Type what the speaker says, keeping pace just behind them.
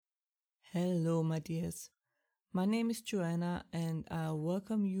Hello, my dears. My name is Joanna, and I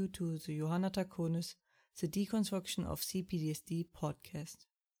welcome you to the Johanna Taconis, the Deconstruction of CPTSD podcast.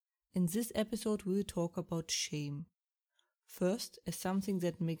 In this episode, we'll talk about shame. First, as something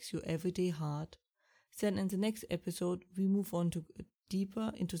that makes your everyday hard. Then in the next episode, we move on to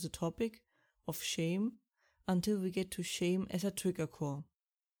deeper into the topic of shame until we get to shame as a trigger core.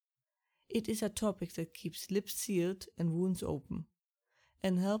 It is a topic that keeps lips sealed and wounds open,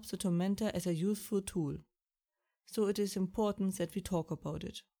 and helps the tormentor as a useful tool. So it is important that we talk about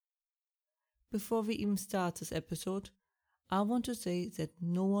it. Before we even start this episode, I want to say that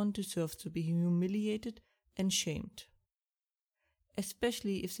no one deserves to be humiliated and shamed,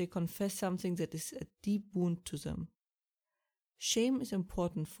 especially if they confess something that is a deep wound to them. Shame is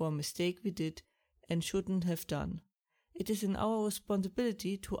important for a mistake we did and shouldn't have done. It is in our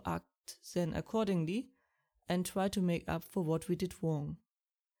responsibility to act then accordingly and try to make up for what we did wrong.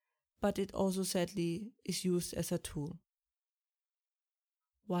 But it also sadly is used as a tool.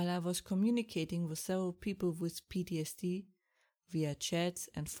 While I was communicating with several people with PTSD via chats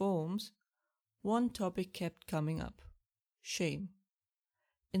and forums, one topic kept coming up: shame,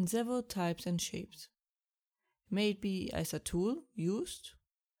 in several types and shapes. May it be as a tool used,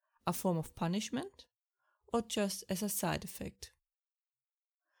 a form of punishment, or just as a side effect.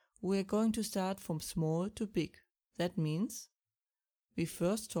 We're going to start from small to big. That means we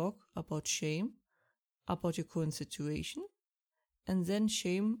first talk about shame, about your current situation, and then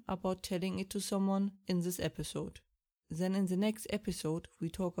shame about telling it to someone in this episode. Then in the next episode, we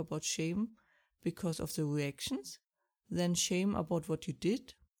talk about shame because of the reactions, then shame about what you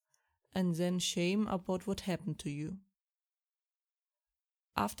did, and then shame about what happened to you.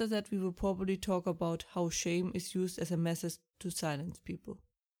 After that, we will probably talk about how shame is used as a method to silence people.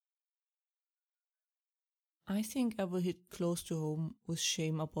 I think I will hit close to home with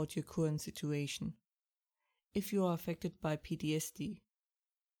shame about your current situation, if you are affected by PTSD.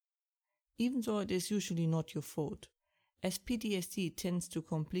 Even though it is usually not your fault, as PTSD tends to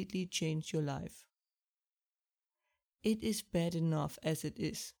completely change your life. It is bad enough as it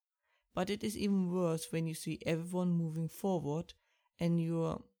is, but it is even worse when you see everyone moving forward and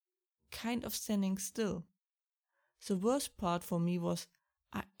you're kind of standing still. The worst part for me was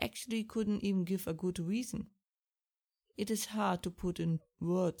I actually couldn't even give a good reason. It is hard to put in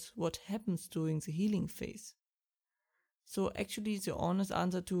words what happens during the healing phase. So actually the honest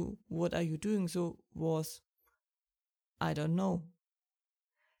answer to "what are you doing so" was, I don't know.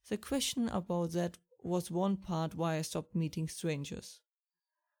 The question about that was one part why I stopped meeting strangers.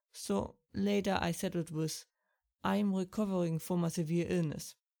 So later I settled with, I am recovering from a severe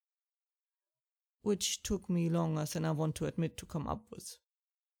illness, which took me longer than I want to admit to come up with.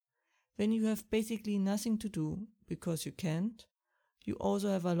 When you have basically nothing to do because you can't, you also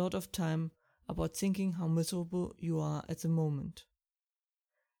have a lot of time about thinking how miserable you are at the moment,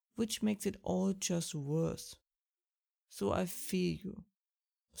 which makes it all just worse. So I feel you,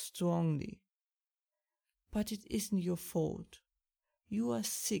 strongly. But it isn't your fault. You are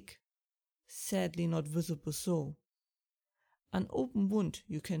sick, sadly not visible so. An open wound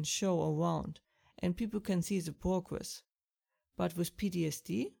you can show around and people can see the progress. But with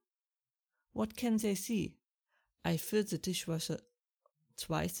PTSD? What can they see? I filled the dishwasher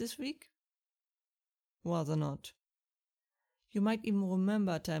twice this week? Rather not. You might even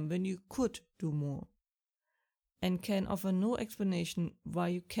remember a time when you could do more, and can offer no explanation why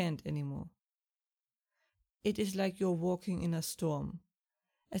you can't anymore. It is like you're walking in a storm,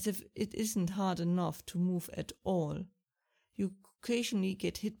 as if it isn't hard enough to move at all. You occasionally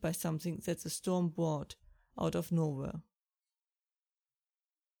get hit by something that the storm brought out of nowhere.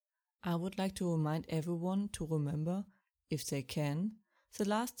 I would like to remind everyone to remember, if they can, the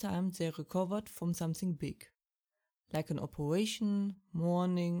last time they recovered from something big, like an operation,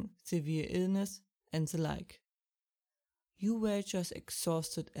 mourning, severe illness, and the like. You were just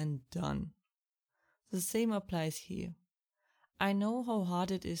exhausted and done. The same applies here. I know how hard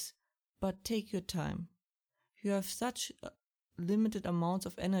it is, but take your time. You have such limited amounts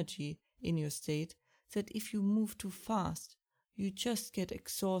of energy in your state that if you move too fast, you just get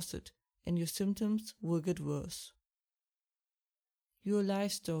exhausted and your symptoms will get worse. Your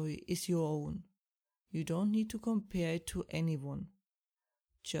life story is your own. You don't need to compare it to anyone,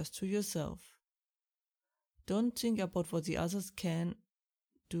 just to yourself. Don't think about what the others can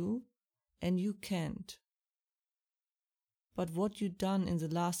do and you can't, but what you've done in the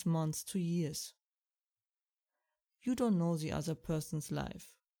last months to years. You don't know the other person's life.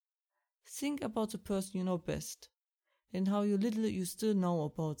 Think about the person you know best and how little you still know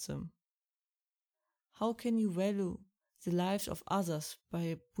about them. How can you value the lives of others by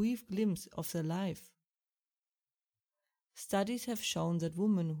a brief glimpse of their life. Studies have shown that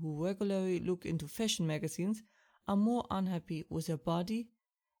women who regularly look into fashion magazines are more unhappy with their body,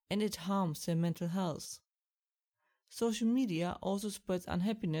 and it harms their mental health. Social media also spreads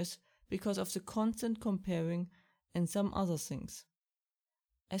unhappiness because of the constant comparing and some other things.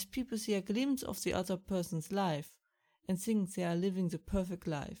 As people see a glimpse of the other person's life and think they are living the perfect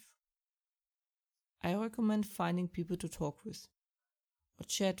life. I recommend finding people to talk with or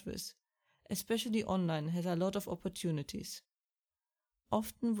chat with, especially online has a lot of opportunities.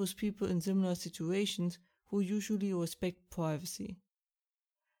 Often with people in similar situations who usually respect privacy.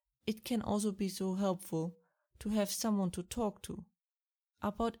 It can also be so helpful to have someone to talk to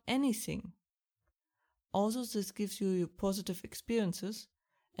about anything. Also, this gives you positive experiences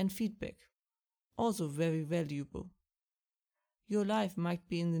and feedback, also very valuable. Your life might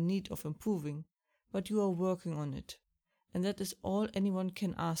be in the need of improving, but you are working on it, and that is all anyone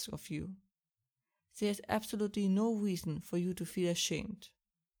can ask of you. There is absolutely no reason for you to feel ashamed.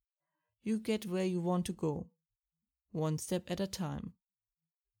 You get where you want to go, one step at a time.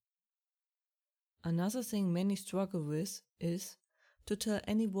 Another thing many struggle with is to tell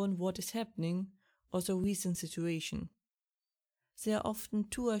anyone what is happening or the recent situation. They are often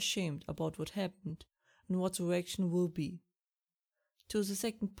too ashamed about what happened and what the reaction will be. To the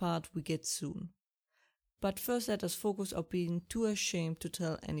second part we get soon. But first let us focus on being too ashamed to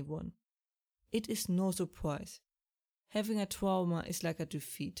tell anyone. It is no surprise. Having a trauma is like a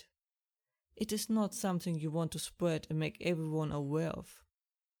defeat. It is not something you want to spread and make everyone aware of.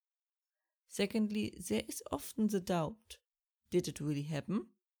 Secondly, there is often the doubt. Did it really happen?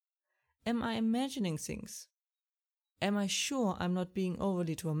 Am I imagining things? Am I sure I'm not being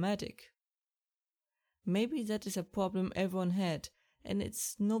overly dramatic? Maybe that is a problem everyone had and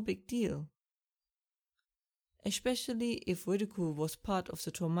it's no big deal. Especially if ridicule was part of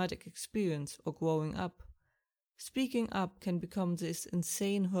the traumatic experience or growing up. Speaking up can become this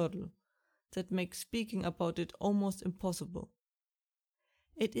insane hurdle that makes speaking about it almost impossible.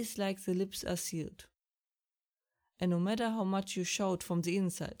 It is like the lips are sealed. And no matter how much you shout from the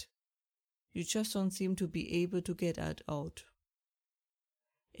inside, you just don't seem to be able to get it out.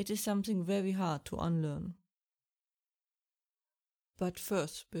 It is something very hard to unlearn. But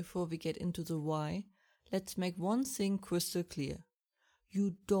first, before we get into the why, let's make one thing crystal clear.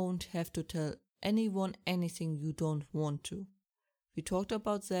 You don't have to tell anyone anything you don't want to. We talked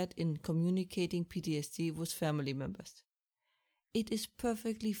about that in communicating PTSD with family members. It is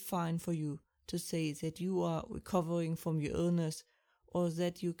perfectly fine for you to say that you are recovering from your illness or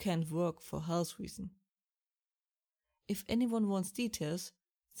that you can't work for health reasons. If anyone wants details,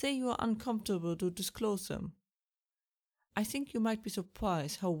 say you are uncomfortable to disclose them. I think you might be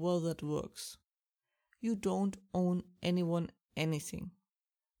surprised how well that works. You don't owe anyone anything.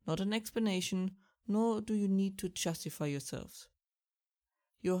 Not an explanation, nor do you need to justify yourselves.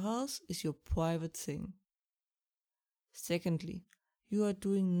 Your health is your private thing. Secondly, you are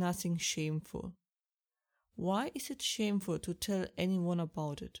doing nothing shameful. Why is it shameful to tell anyone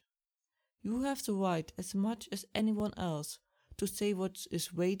about it? You have the right, as much as anyone else, to say what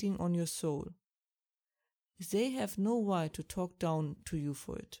is waiting on your soul. They have no right to talk down to you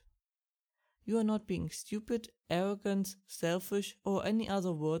for it. You are not being stupid, arrogant, selfish, or any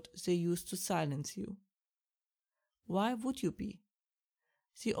other word they use to silence you. Why would you be?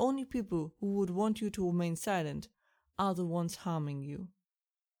 The only people who would want you to remain silent are the ones harming you.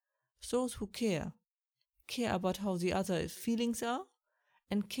 Those who care about how the other's feelings are,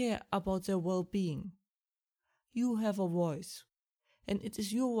 and care about their well-being. You have a voice, and it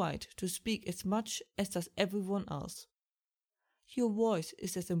is your right to speak as much as does everyone else. Your voice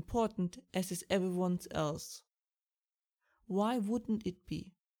is as important as is everyone else. Why wouldn't it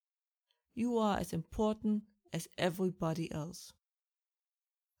be? You are as important as everybody else.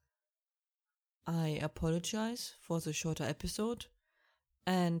 I apologize for the shorter episode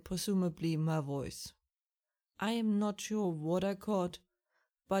and presumably my voice. I am not sure what I caught,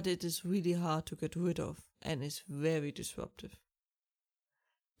 but it is really hard to get rid of and is very disruptive.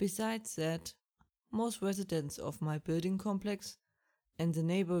 Besides that, most residents of my building complex and the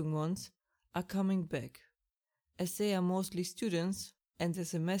neighboring ones are coming back, as they are mostly students and the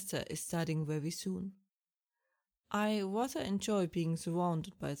semester is starting very soon. I rather enjoy being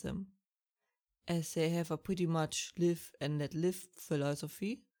surrounded by them, as they have a pretty much live and let live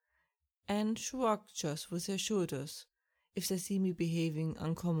philosophy and shrug just with their shoulders if they see me behaving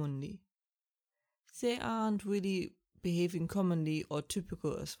uncommonly. They aren't really behaving commonly or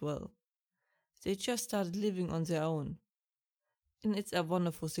typical as well. They just started living on their own, and it's a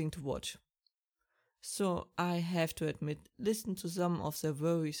wonderful thing to watch. So I have to admit, listen to some of their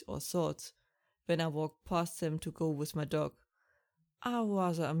worries or thoughts when I walk past them to go with my dog are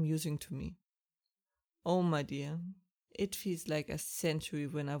rather amusing to me. Oh my dear, it feels like a century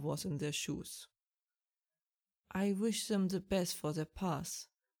when I was in their shoes. I wish them the best for their path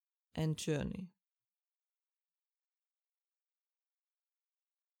and journey.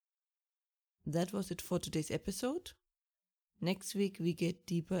 That was it for today's episode. Next week we get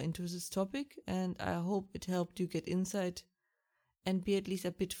deeper into this topic, and I hope it helped you get insight and be at least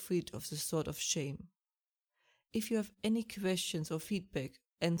a bit freed of this sort of shame. If you have any questions or feedback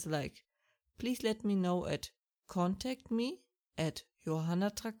and the like, please let me know at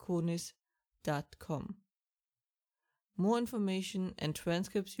contactme@johannatraconis.com. More information and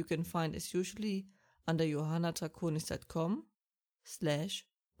transcripts you can find as usually under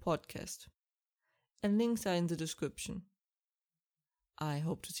johannatraconis.com/podcast. And links are in the description. I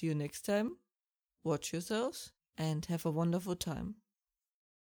hope to see you next time. Watch yourselves and have a wonderful time.